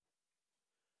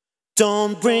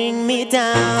Don't bring me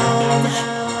down.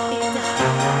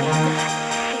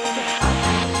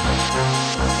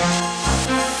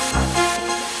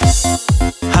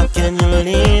 How can you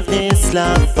leave this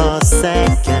love for a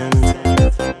second?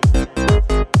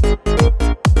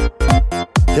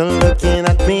 You're looking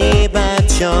at me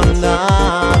but you're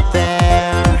not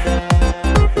there.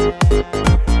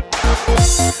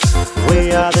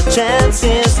 We are the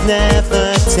chances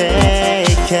never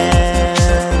taken.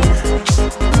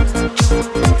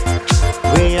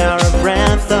 We are a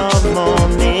breath of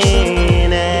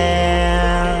morning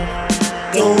air.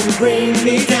 Don't bring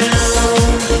me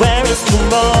down. Where is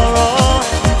tomorrow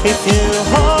if you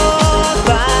hold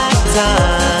back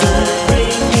time? Don't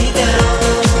bring me down.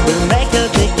 We'll make a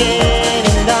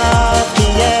beginning of the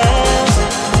end.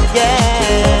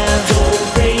 Yeah. Don't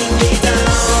bring me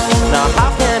down. Now how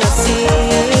can I see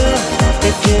you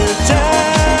if you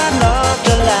turn off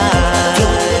the light?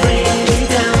 Don't bring me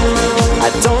down. I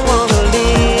don't wanna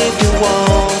leave you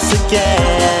once again.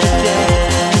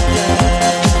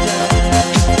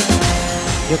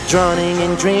 You're drowning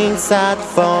in drinks at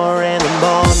 4 in the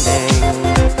morning.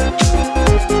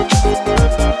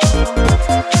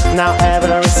 Now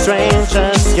every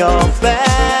stranger's your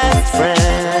best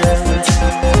friend.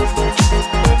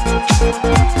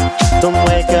 Don't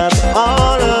wake up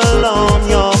all alone,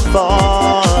 you're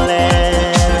falling.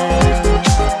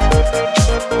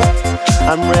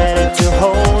 I'm ready to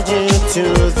hold you to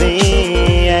the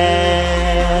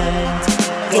end.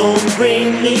 Don't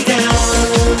bring me down.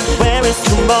 Where is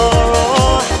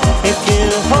tomorrow if you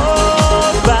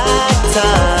hold back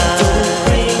time? Don't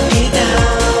bring me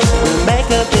down. We'll make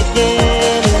a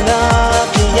beginning of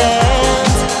the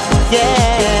end.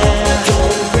 Yeah.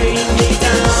 Don't bring me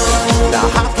down. Now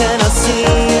how can I see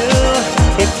you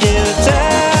if you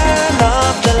turn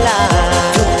off the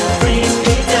light? Don't bring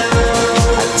me down.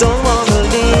 I don't wanna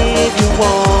leave you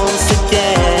once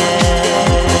again.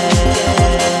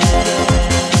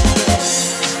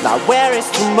 Now where is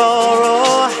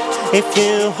tomorrow if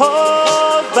you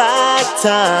hold back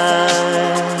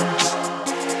time?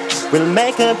 We'll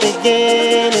make a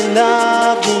beginning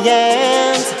of the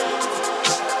end.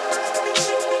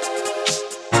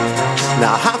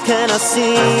 Now how can I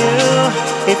see you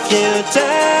if you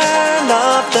turn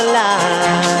off the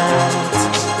light?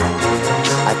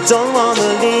 I don't wanna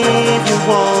leave you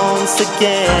once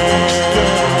again.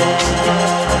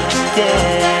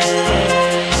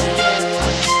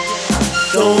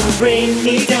 Don't bring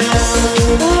me down.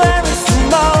 Where is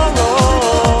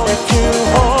tomorrow if you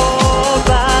hold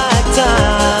back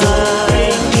time? Don't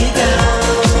bring me down.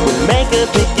 We'll make a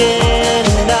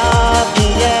beginning of the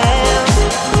end.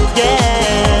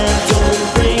 Yeah. Don't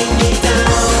bring me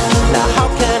down. Now how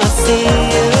can I see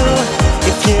you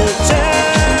if you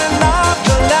turn off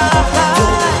the light?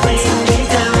 Don't bring me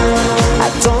down. I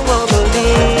don't wanna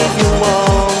leave you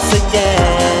once again.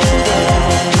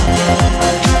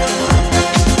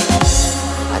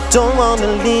 Don't wanna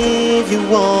leave you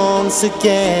once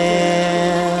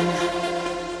again.